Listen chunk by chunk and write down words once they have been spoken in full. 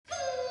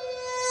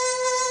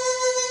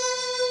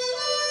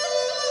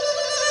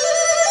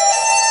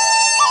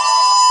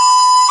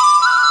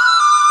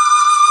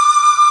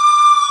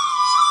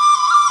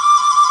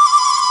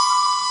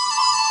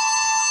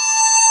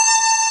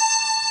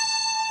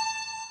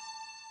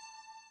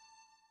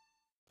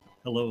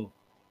Hello,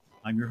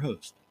 I'm your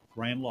host,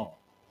 Brian Law,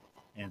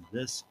 and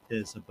this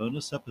is a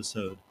bonus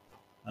episode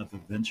of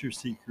Adventure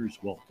Seekers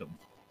Welcome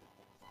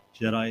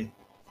Jedi,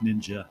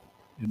 Ninja,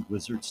 and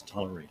Wizards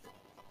Tolerated.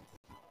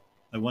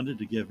 I wanted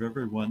to give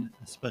everyone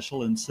a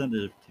special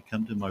incentive to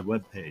come to my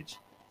webpage,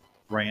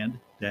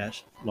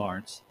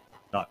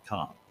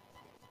 brand-lawrence.com.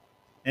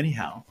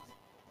 Anyhow,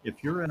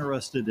 if you're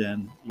interested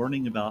in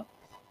learning about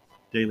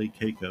daily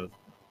Keiko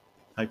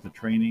type of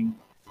training,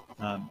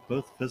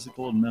 both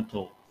physical and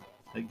mental,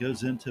 that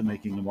goes into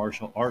making a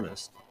martial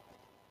artist,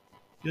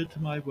 go to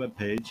my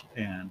webpage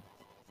and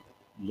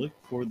look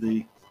for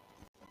the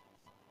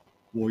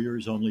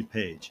Warriors Only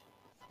page.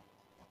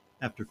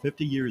 After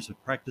 50 years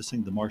of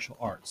practicing the martial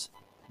arts,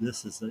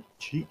 this is a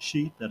cheat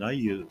sheet that I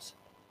use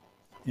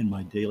in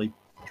my daily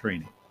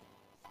training.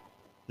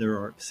 There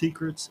are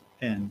secrets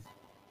and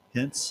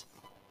hints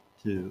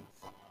to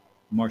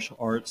martial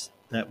arts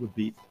that would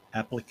be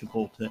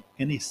applicable to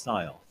any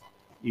style,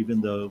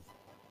 even though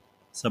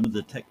some of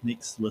the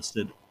techniques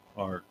listed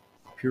are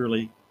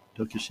purely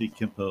Tokushi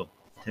Kempo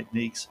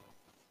techniques,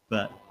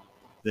 but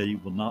they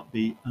will not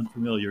be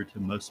unfamiliar to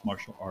most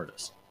martial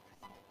artists.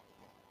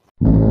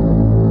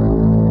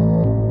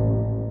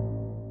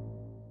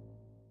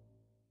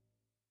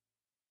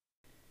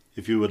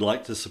 If you would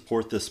like to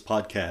support this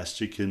podcast,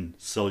 you can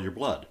sell your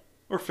blood.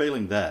 Or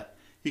failing that,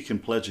 you can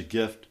pledge a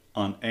gift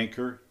on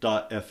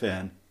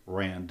anchor.fn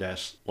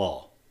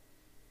ran-law.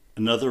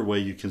 Another way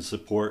you can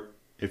support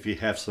if you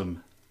have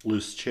some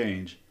loose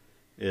change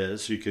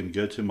is you can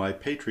go to my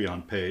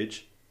Patreon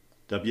page,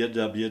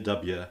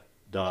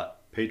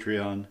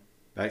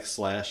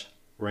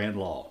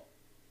 www.patreon.com/ranlaw.